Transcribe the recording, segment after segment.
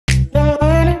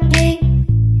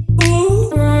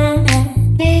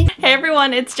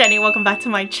everyone, it's Jenny. Welcome back to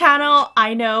my channel.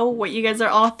 I know what you guys are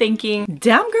all thinking.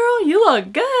 Damn girl, you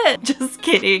look good. Just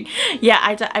kidding. Yeah,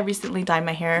 I recently dyed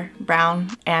my hair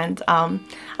brown and I'm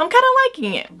kind of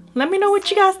liking it. Let me know what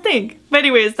you guys think. But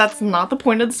anyways, that's not the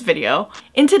point of this video.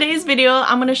 In today's video,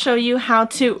 I'm going to show you how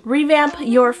to revamp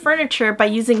your furniture by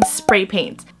using spray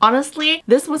paint. Honestly,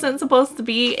 this wasn't supposed to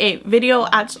be a video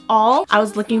at all. I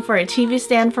was looking for a TV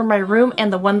stand for my room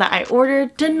and the one that I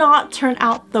ordered did not turn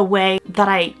out the way that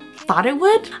I thought it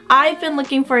would. I've been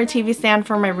looking for a TV stand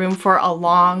for my room for a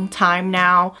long time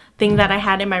now. Thing that I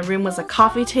had in my room was a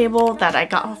coffee table that I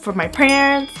got from my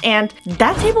parents, and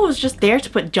that table was just there to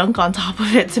put junk on top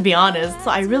of it, to be honest.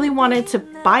 So I really wanted to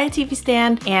buy a TV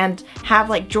stand and have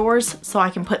like drawers so I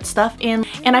can put stuff in,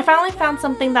 and I finally found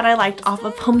something that I liked off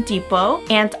of Home Depot,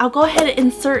 and I'll go ahead and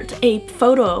insert a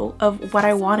photo of what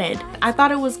I wanted. I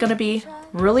thought it was gonna be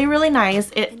really nice.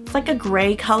 It's like a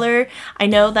gray color. I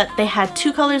know that they had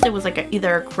two colors. It was like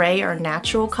either a gray or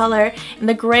natural color, and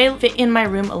the gray fit in my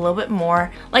room a little bit more.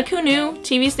 Like, who knew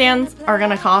TV stands are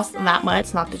gonna cost that much?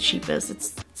 It's not the cheapest.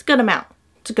 It's a good amount.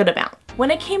 It's a good amount.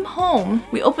 When I came home,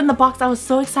 we opened the box. I was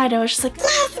so excited. I was just like,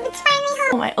 yes, it's finally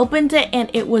home. I opened it and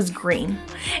it was green.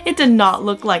 It did not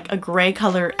look like a gray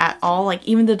color at all. Like,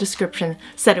 even the description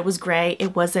said it was gray.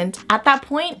 It wasn't. At that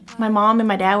point, my mom and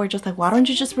my dad were just like, why don't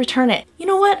you just return it? You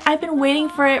know what? I've been waiting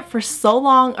for it for so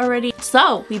long already.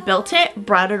 So we built it,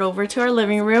 brought it over to our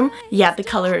living room. Yeah, the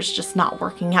color is just not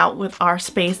working out with our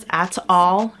space at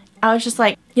all. I was just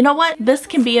like, you know what? This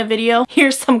can be a video.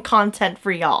 Here's some content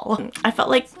for y'all. I felt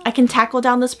like I can tackle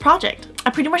down this project. I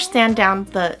pretty much stand down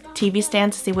the TV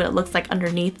stand to see what it looks like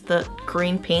underneath the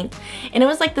green paint. And it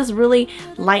was like this really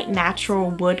light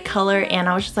natural wood color, and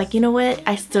I was just like, you know what?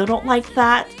 I still don't like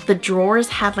that. The drawers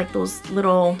had like those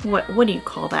little, what do you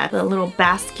call that? The little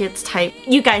baskets type.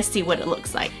 You guys see what it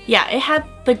looks like. Yeah, it had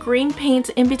the green paint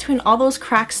in between all those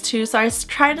cracks too, so I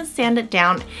tried to sand it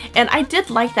down, and I did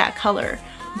like that color.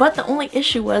 But the only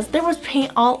issue was there was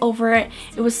paint all over it.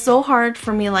 It was so hard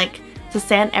for me like to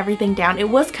sand everything down. It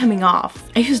was coming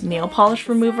off. I used nail polish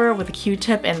remover with a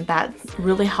Q-tip, and that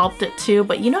really helped it too.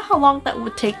 But you know how long that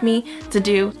would take me to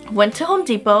do? Went to Home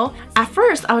Depot. At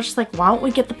first I was just like, why don't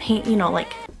we get the paint, you know,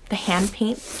 like the hand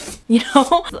paint, you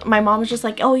know? My mom was just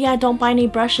like, oh yeah, don't buy any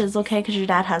brushes, okay, because your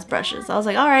dad has brushes. I was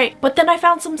like, all right. But then I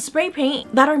found some spray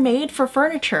paint that are made for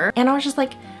furniture, and I was just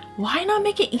like, why not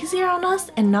make it easier on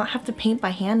us and not have to paint by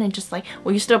hand, and just like,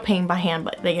 well, you're still painting by hand,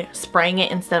 but they're spraying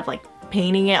it instead of like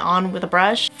painting it on with a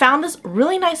brush. Found this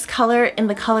really nice color in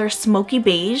the color Smoky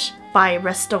Beige by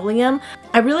Rust-Oleum.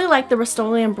 I really like the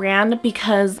Rust-Oleum brand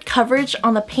because coverage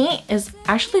on the paint is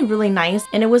actually really nice,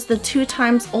 and it was the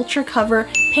 2x Ultra Cover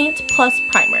Paint Plus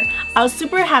Primer. I was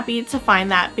super happy to find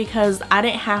that because I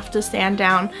didn't have to sand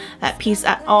down that piece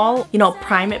at all, you know,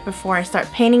 prime it before I start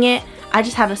painting it. I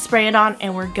just had to spray it on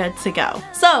and we're good to go.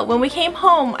 So when we came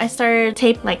home, I started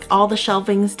tape like all the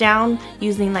shelvings down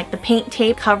using like the paint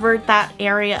tape, covered that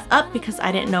area up because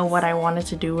I didn't know what I wanted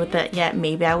to do with it yet.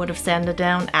 Maybe I would have sanded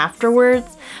down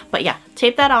afterwards, but yeah,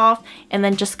 tape that off and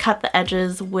then just cut the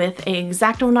edges with a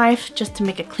X-Acto knife just to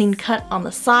make a clean cut on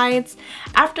the sides.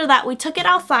 After that, we took it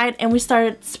outside and we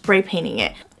started spray painting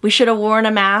it. We should have worn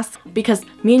a mask because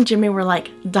me and Jimmy were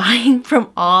like dying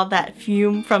from all that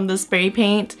fume from the spray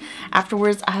paint.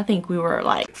 Afterwards, I think we were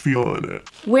like feeling it.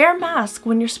 Wear a mask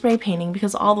when you're spray painting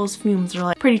because all those fumes are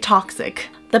like pretty toxic.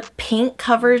 The paint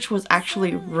coverage was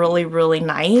actually really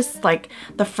nice. Like,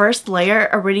 the first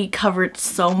layer already covered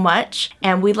so much,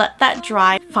 and we let that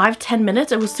dry 5-10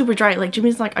 minutes. It was super dry. Like,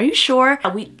 Jimmy's like, are you sure?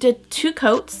 We did 2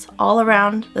 coats all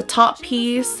around the top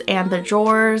piece and the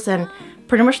drawers and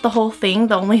pretty much the whole thing.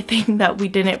 The only thing that we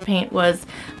didn't paint was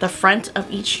the front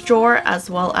of each drawer as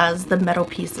well as the metal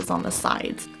pieces on the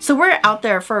sides. So we're out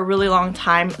there for a really long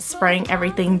time spraying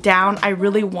everything down. I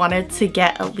really wanted to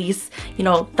get at least, you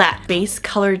know, that base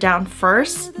color down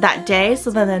first that day,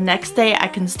 so then the next day I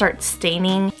can start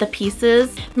staining the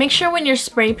pieces. Make sure when you're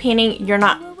spray painting, you're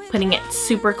not putting it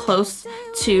super close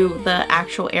to the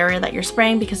actual area that you're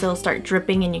spraying because it'll start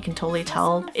dripping and you can totally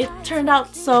tell. It turned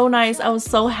out so nice. I was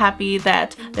so happy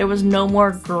that there was no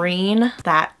more green.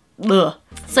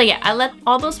 So yeah, I let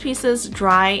all those pieces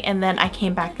dry and then I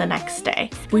came back the next day.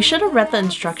 We should have read the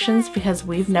instructions because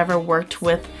we've never worked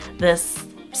with this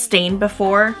stain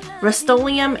before.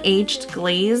 Rust-Oleum aged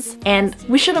glaze, and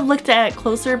we should have looked at it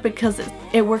closer because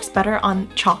it works better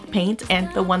on chalk paint, and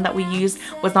the one that we used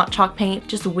was not chalk paint,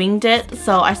 just winged it.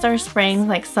 So I started spraying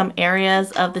like some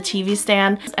areas of the TV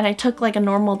stand, and I took like a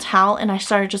normal towel and I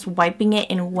started just wiping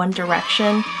it in one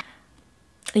direction.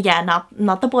 yeah,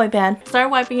 not the boy band. Started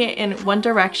wiping it in one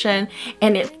direction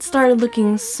and it started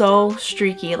looking so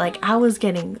streaky. Like I was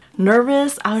getting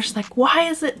nervous. I was just like, why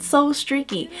is it so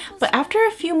streaky? But after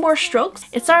a few more strokes,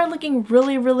 it started looking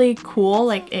really cool.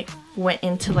 Like it went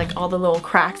into like all the little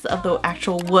cracks of the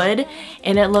actual wood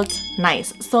and it looked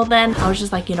nice. So then I was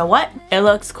just like, you know what? It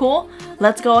looks cool.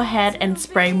 Let's go ahead and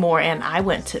spray more, and I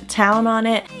went to town on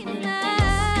it.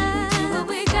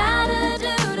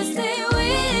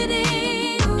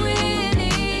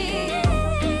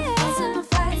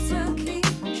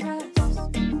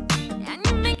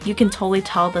 You can totally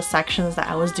tell the sections that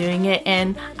I was doing it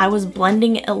in. I was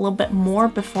blending it a little bit more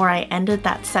before I ended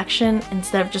that section.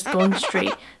 Instead of just going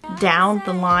straight down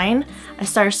the line, I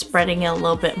started spreading it a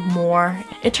little bit more.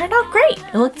 It turned out great.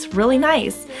 It looks really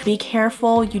nice. Be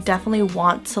careful. You definitely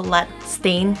want to let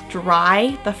stain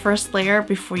dry the first layer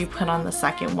before you put on the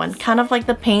second one. Kind of like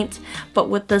the paint, but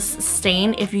with this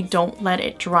stain, if you don't let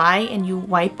it dry and you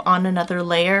wipe on another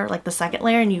layer, like the second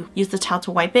layer, and you use the towel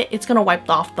to wipe it, it's gonna wipe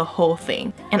off the whole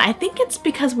thing. And I think it's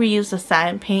because we used a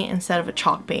satin paint instead of a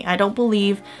chalk paint. I don't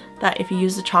believe that if you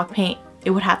use the chalk paint, it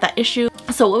would have that issue.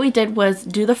 So what we did was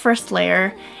do the first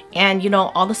layer, and you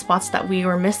know, all the spots that we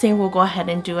were missing, we'll go ahead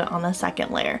and do it on the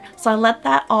second layer. So I let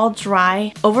that all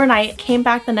dry overnight, came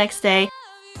back the next day.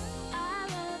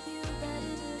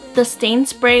 The stain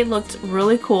spray looked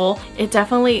really cool. It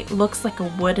definitely looks like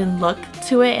a wooden look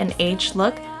to it, an aged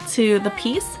look to the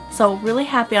piece. So really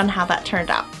happy on how that turned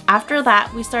out. After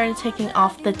that, we started taking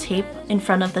off the tape in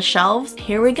front of the shelves.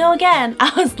 Here we go again.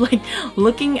 I was like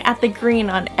looking at the green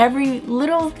on every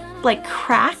little like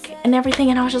crack and everything,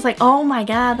 and I was just like, oh my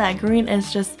god, that green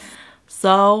is just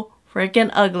so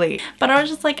freaking ugly. But I was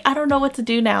just like, I don't know what to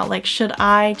do now. Like, should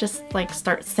I just like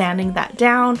start sanding that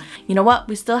down? You know what?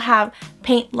 We still have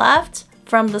paint left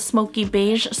from the smoky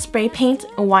beige spray paint.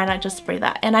 Why not just spray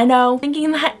that? And I know,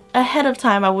 thinking that ahead of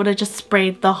time, I would have just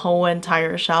sprayed the whole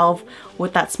entire shelf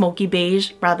with that smoky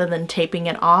beige rather than taping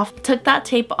it off. Took that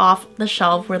tape off the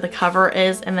shelf where the cover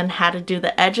is and then had to do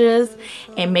the edges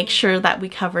and make sure that we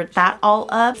covered that all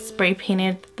up. Spray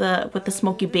painted with the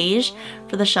smoky beige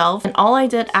for the shelf. And all I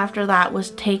did after that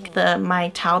was take my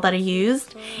towel that I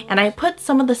used and I put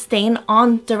some of the stain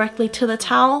on directly to the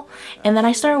towel, and then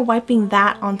I started wiping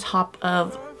that on top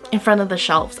of in front of the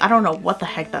shelves. I don't know what the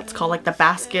heck that's called, like the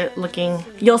basket looking,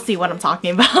 you'll see what I'm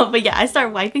talking about. But yeah, I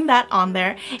started wiping that on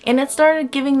there and it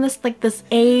started giving this like this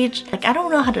age, like I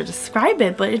don't know how to describe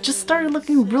it, but it just started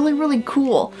looking really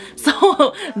cool.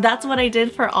 So that's what I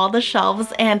did for all the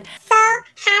shelves, and so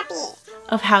happy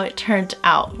of how it turned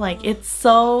out. Like, it's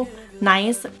so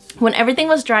nice. When everything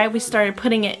was dry, we started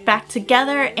putting it back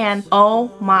together, and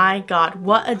oh my god,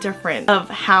 what a difference of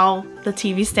how the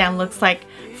TV stand looks like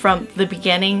from the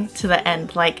beginning to the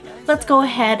end. Like, let's go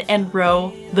ahead and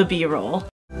roll the B-roll.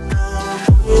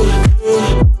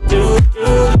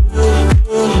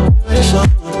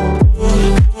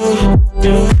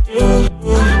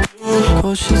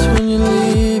 Cold sheets when you're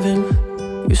leaving,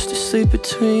 used to sleep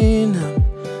between them,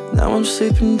 now I'm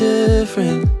sleeping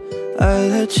different. I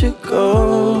let you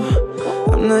go,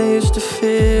 I'm not used to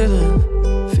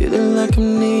feeling like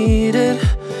I'm needed.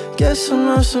 Guess I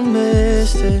must have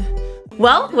missed it.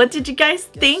 Well, what did you guys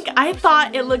think? I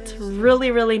thought it looked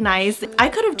really nice. I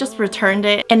could have just returned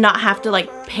it and not have to like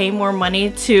pay more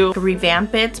money to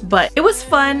revamp it, but it was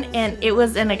fun and it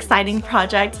was an exciting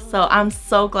project, so I'm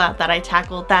so glad that I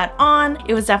tackled that on.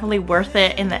 It was definitely worth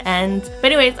it in the end.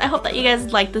 But anyways, I hope that you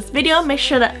guys liked this video. Make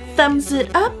sure to thumbs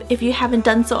it up if you haven't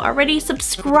done so already.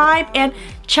 Subscribe and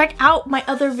check out my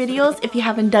other videos if you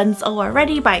haven't done so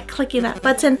already by clicking that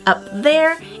button up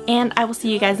there, and I will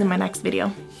see you guys in my next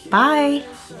video. Bye!